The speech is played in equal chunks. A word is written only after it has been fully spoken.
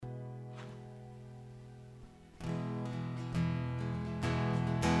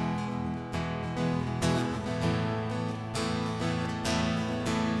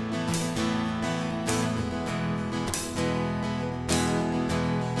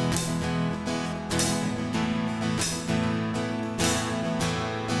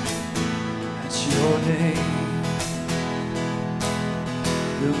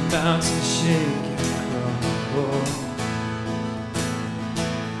mountains shake and crumble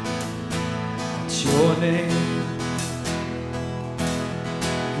at your name.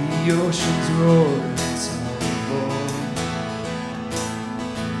 The oceans roar and tumble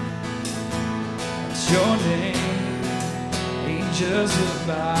at your name. Angels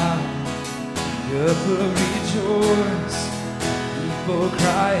bow, the earth will rejoice, people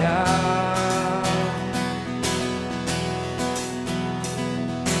cry out.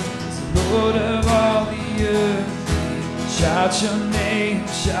 Lord of all the earth, shout your name,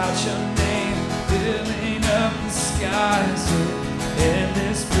 filling up the skies with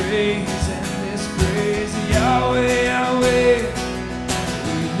endless praise, Yahweh, Yahweh.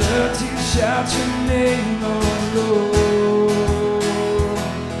 We love to shout your name, oh Lord.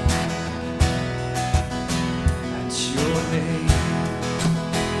 At your name,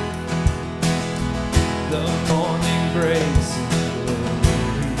 the morning breaks.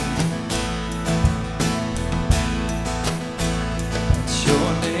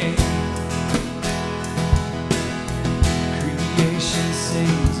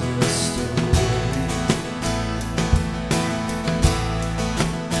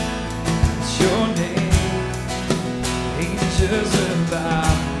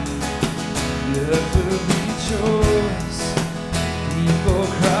 People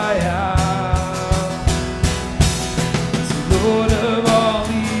cry out. It's the Lord of all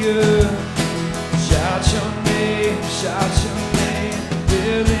the earth. Shout your name,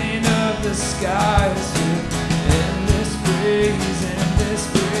 filling up the skies with endless praise,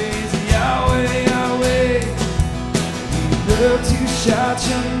 Yahweh, Yahweh. We love to shout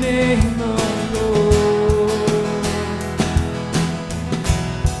your name, oh Lord.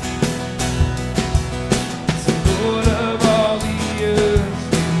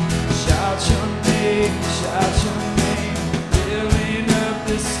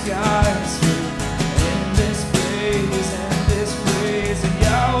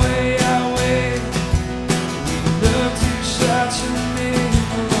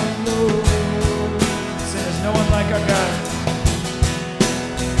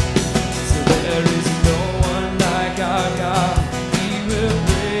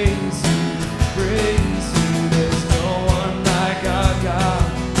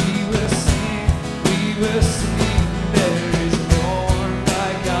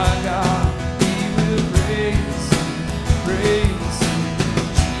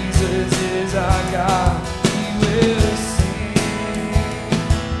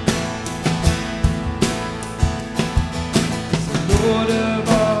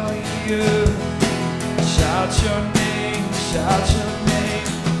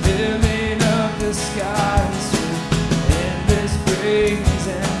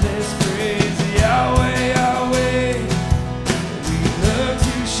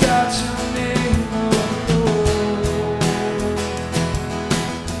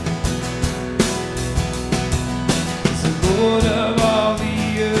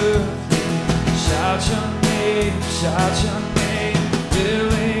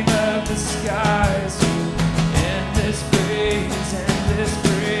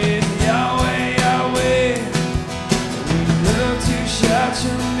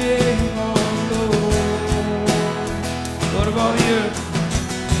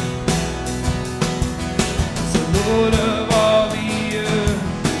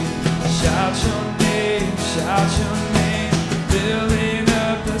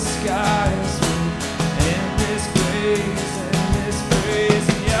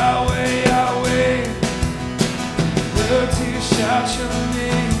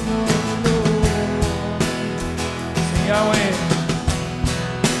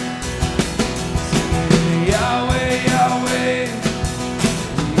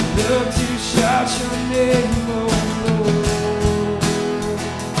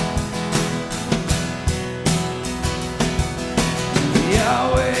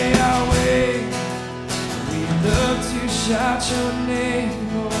 Shout your name,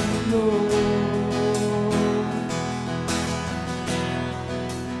 oh Lord.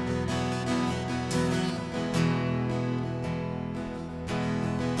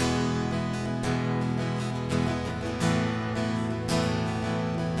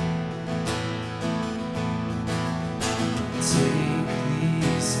 Take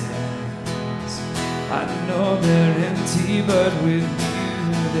these hands, I know they're empty, but with you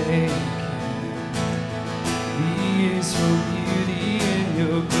they is your beauty and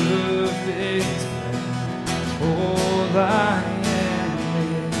your perfect plan. All I am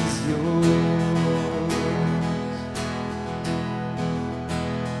is yours.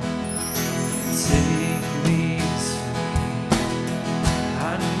 Take these feet,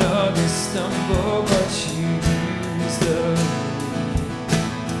 I know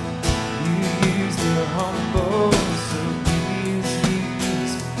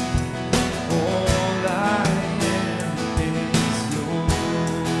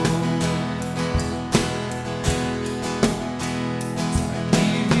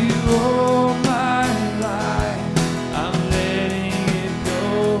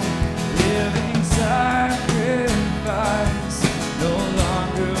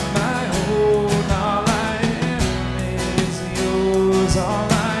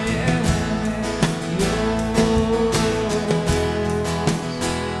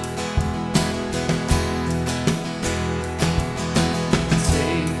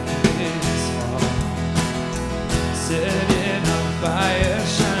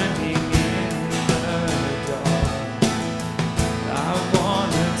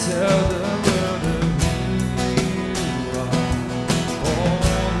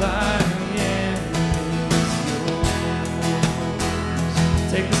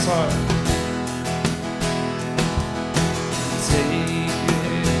Take this heart. Take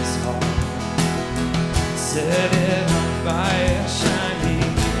this heart. Set it on fire,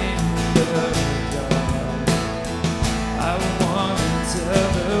 shining in the dark. I want to tell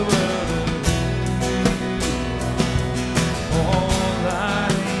the world of who you are. All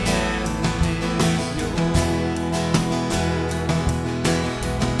I am is yours.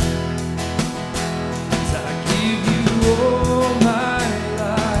 I give you all my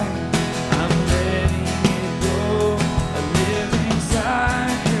life. I'm letting it go. A living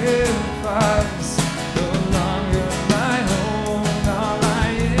sacrifice. No longer my own. All I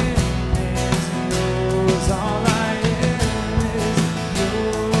am is yours. All I am is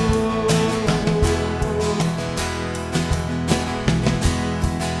yours.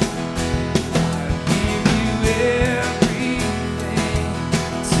 I give you everything.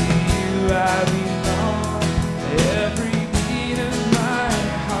 To you I belong. Every beat of my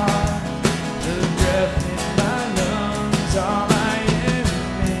heart, the breath in my lungs. All I am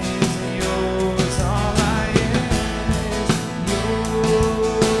is yours. All I am is yours.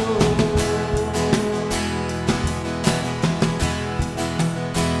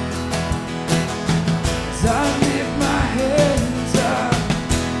 As I lift my hands up,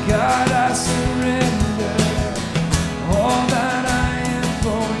 God, I surrender all that I am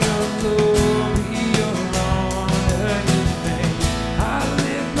for your glory, your honor, your fame. I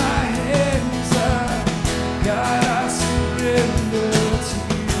lift my hands up, God, I surrender to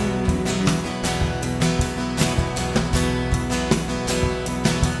you.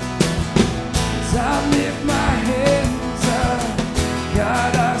 As I lift my hands up,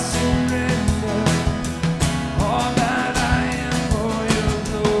 God, I surrender all that I am for your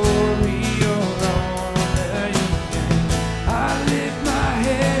glory, your honor, your fame. I lift my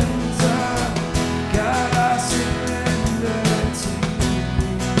hands up, God, I surrender to you.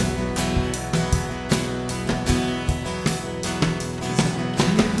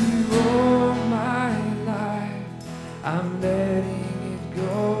 Give you all my life, I'm letting it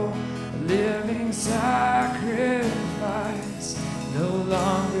go. A living sacrifice, no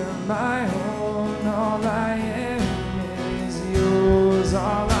longer my own. All I am is yours.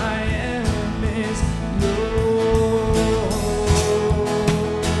 All I am is yours.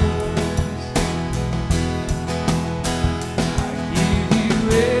 I give you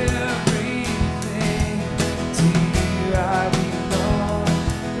everything. To you I belong.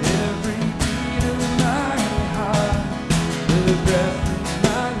 Every beat of my heart, the breath in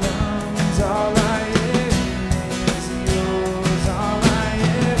my lungs. All I am is yours. All I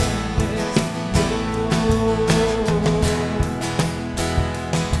am is yours.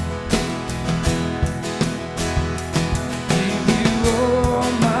 Give you all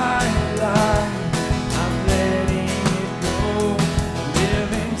my life. I'm letting it go. A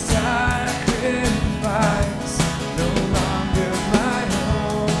living sacrifice. No longer my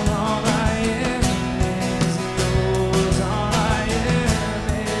own. All I am is yours. All I am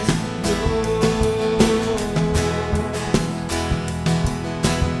is yours.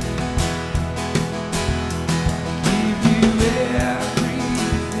 Give you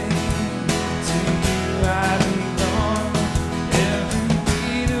everything. To you I belong. Every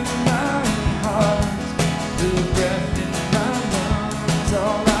beat of my heart, the breath in my lungs.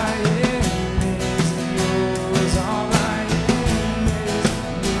 All I am is yours. All I am is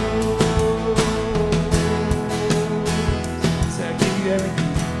yours. So I give you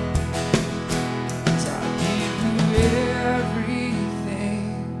everything. So I give you everything.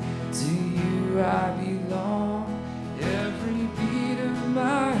 To you I belong. Every beat of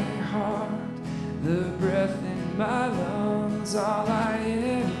my heart, the breath in my lungs. All I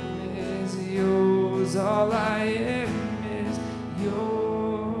am is yours. All I am is yours.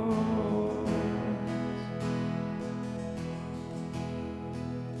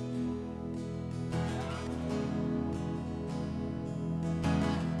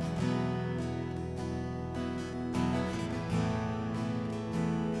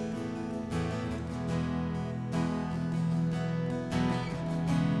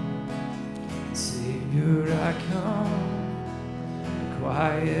 Savior, I come,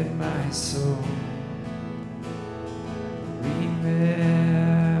 quiet my soul.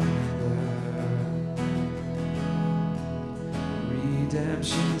 Remember,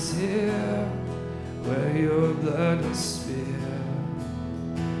 redemption's here, where your blood was spilled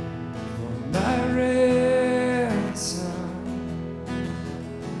for my ransom.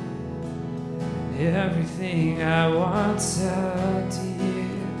 Everything I once held dear,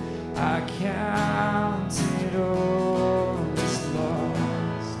 I counted all as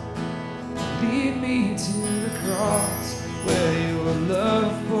lost. Lead me to the cross where your love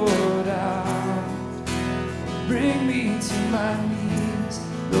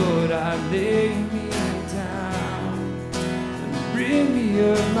I lay me down and rid me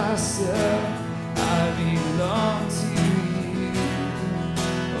of myself. I belong to you.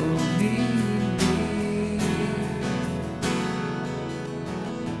 Oh, lead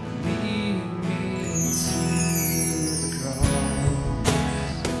me to the cross.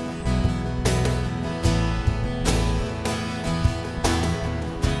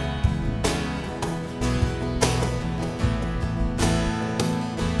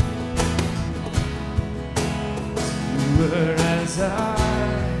 As I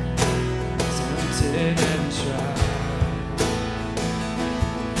tempted and tried,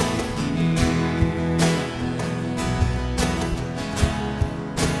 the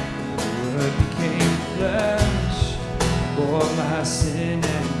Word became flesh, bore my sin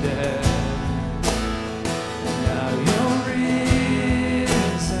and death. And now you're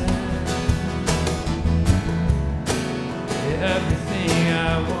risen. Everything I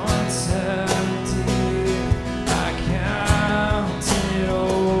once empty,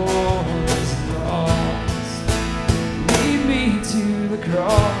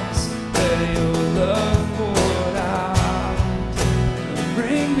 cross where your love poured out, and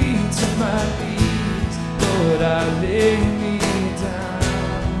bring me to my knees. Lord, I lay me down,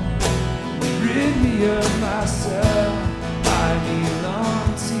 rid me of myself. I belong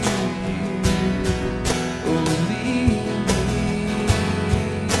to you. Oh, lead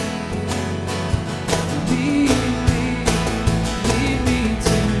me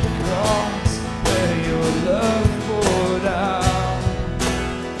to the cross where your love poured out.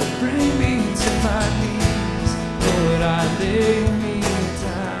 Bring me to my knees, Lord, I lay me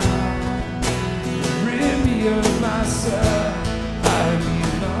down. Rid me of myself, I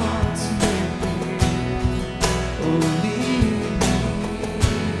belong to you. Oh, lead me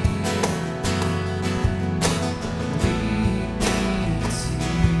to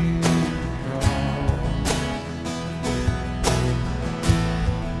the cross.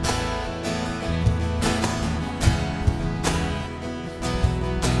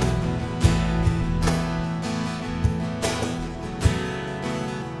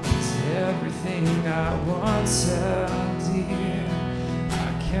 Everything I once held dear, I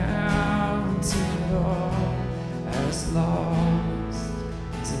count it all as lost.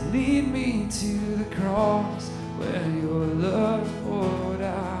 So lead me to the cross where your love poured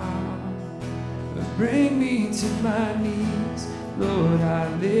out. Bring me to my knees, Lord, I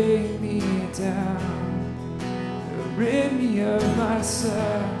lay me down. Rid me of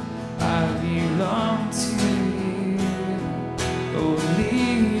myself, I belong to you. Oh, lead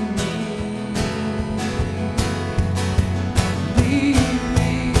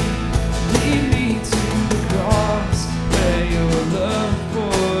me to the cross where your love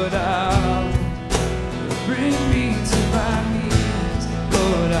poured out. Bring me to my knees,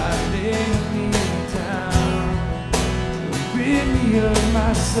 Lord, I lay me down. Rid me of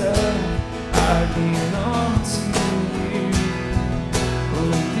myself, I belong to you.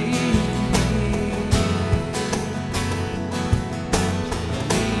 Oh, lead me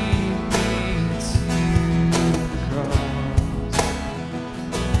to the cross.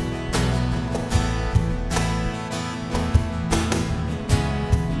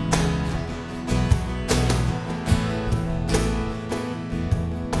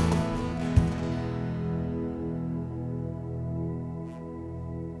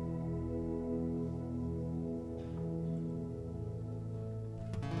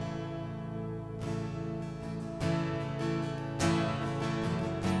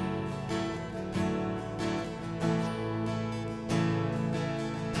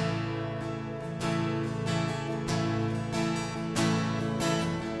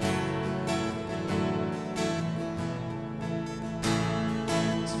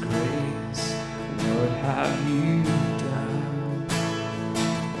 Have you done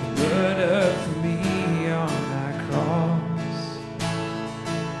a murder for me on that cross?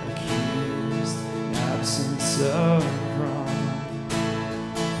 Accused, absence of wrong,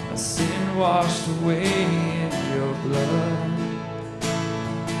 a sin washed away in your blood.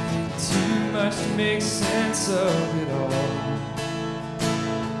 Too much to make sense of it all.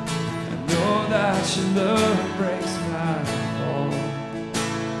 I know that your love breaks my fall.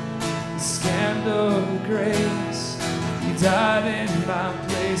 Scandal of grace, you died in my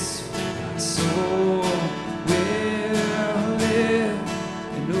place. My soul will live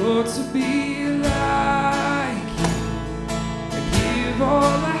in order to be like you. I give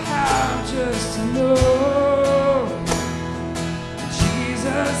all I have just to know you.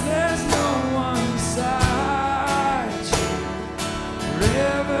 Jesus, there's no one beside you.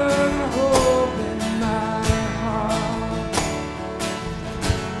 Forever the hope in my heart.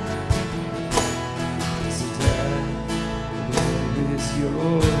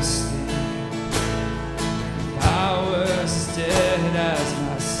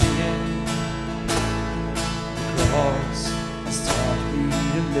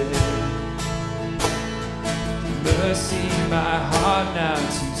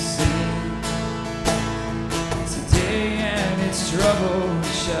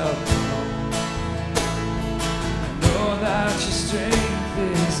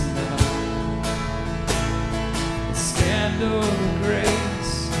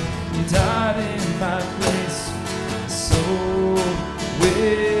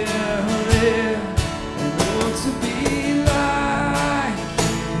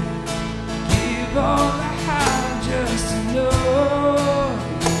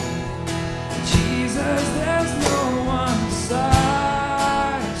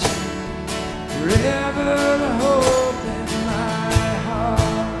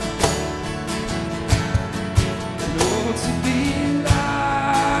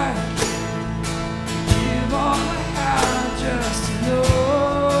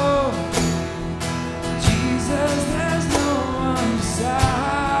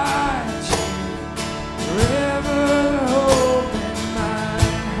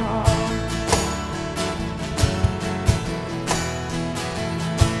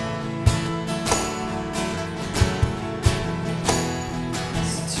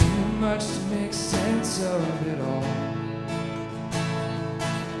 of it all.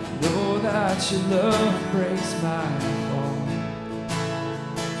 Know that your love breaks my fall.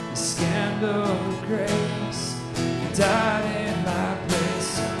 The scandal of grace died in my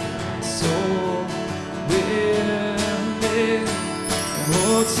place. My soul will live.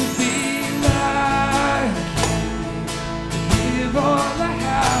 Oh, to be like you, give all I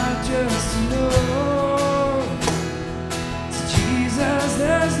have just to know. To Jesus,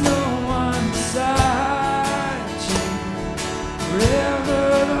 there's no one beside you. Forever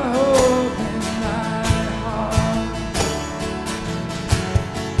the hope in my heart.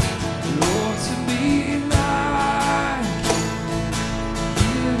 Lord, to be like you,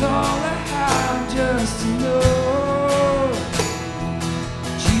 give all I have just to know.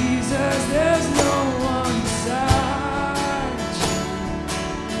 There's no one beside you.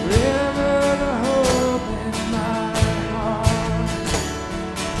 Forever the hope in my heart.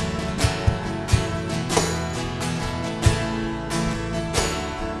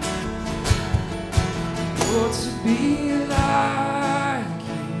 Oh, to be like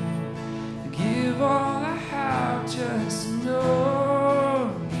you, to give all I have just to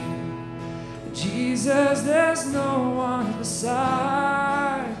know you. Jesus, there's no one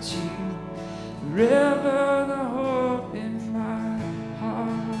beside you. Forever the hope in my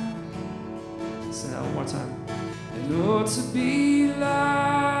heart. Sing that one more time. And Lord, to be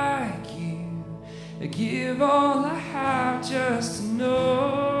like you, I give all I have just to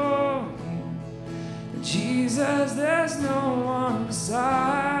know you. Jesus, there's no one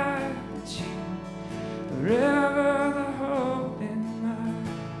beside you. Forever the hope in my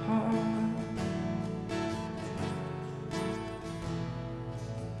heart.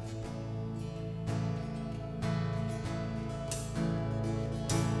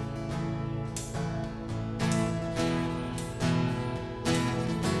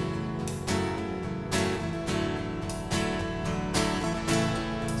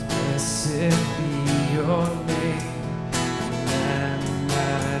 Blessed be your name, and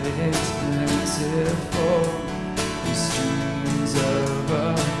that it's plentiful. The streams of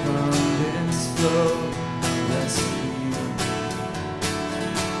abundance flow. Blessed be your name.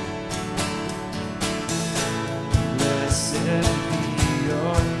 Blessed be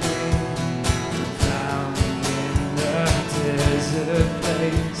your name, found in the desert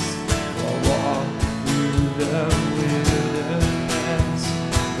place, or walk through the wilderness.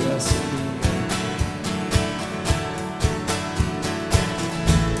 Blessed be your name.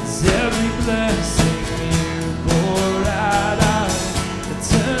 Every blessing you pour out, I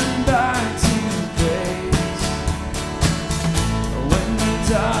turn back to praise. When the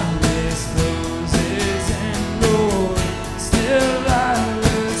darkness closes and Lord, still I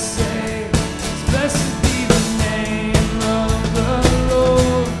will say, blessed be the name of the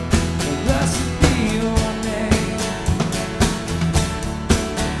Lord. Blessed be your name.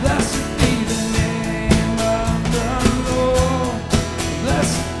 Blessed be the name of the Lord.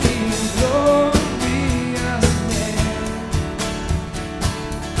 Blessed be the Lord.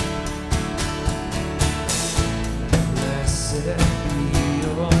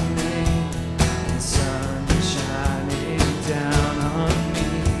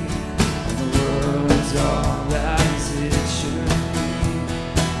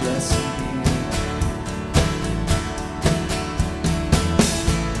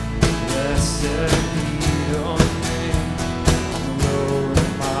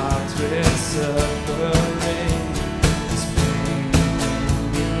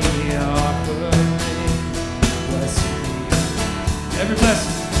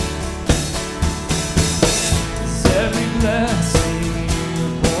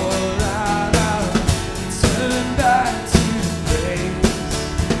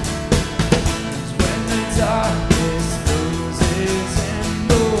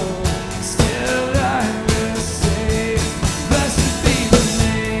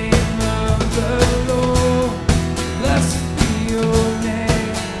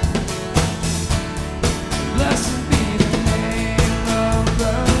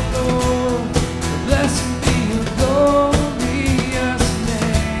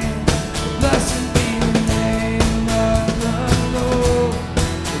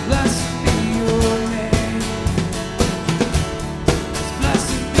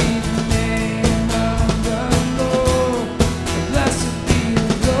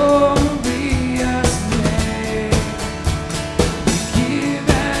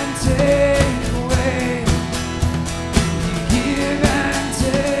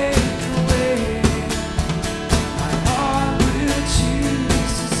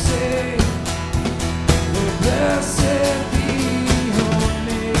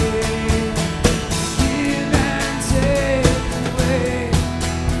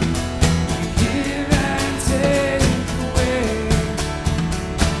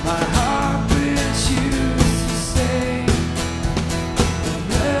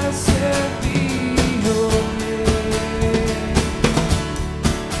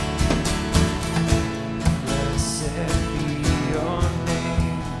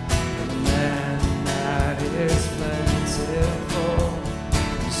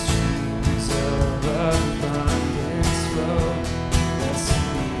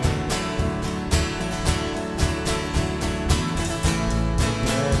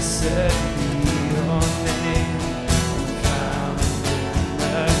 Blessed be your name, found in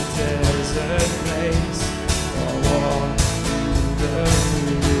the desert place, or walk through the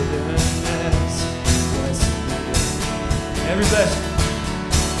wilderness. Blessed be your name. Every blessing.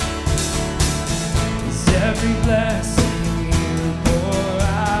 Every blessing you pour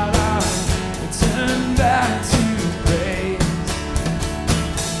out, I'll return back to praise.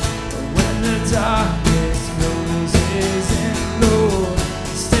 But when the darkness closes in, Lord,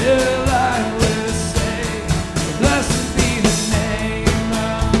 still I will say, blessed be the name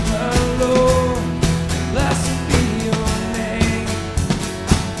of the Lord. Blessed be your name.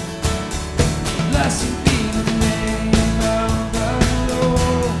 Blessed be the name of the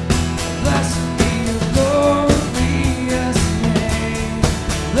Lord. Blessed be your glorious name.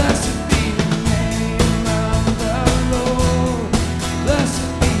 Blessed be the name of the Lord. Blessed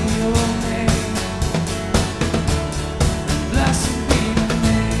be your name. Blessed be the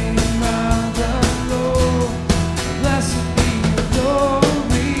name of the Lord. Blessed be your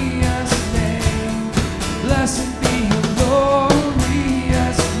glorious name. Blessed be your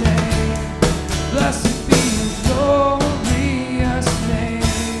glorious name. Blessed be your glorious name.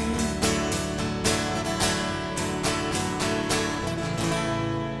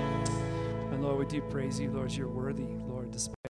 And Lord, we do praise you, Lord. You're worthy, Lord, despite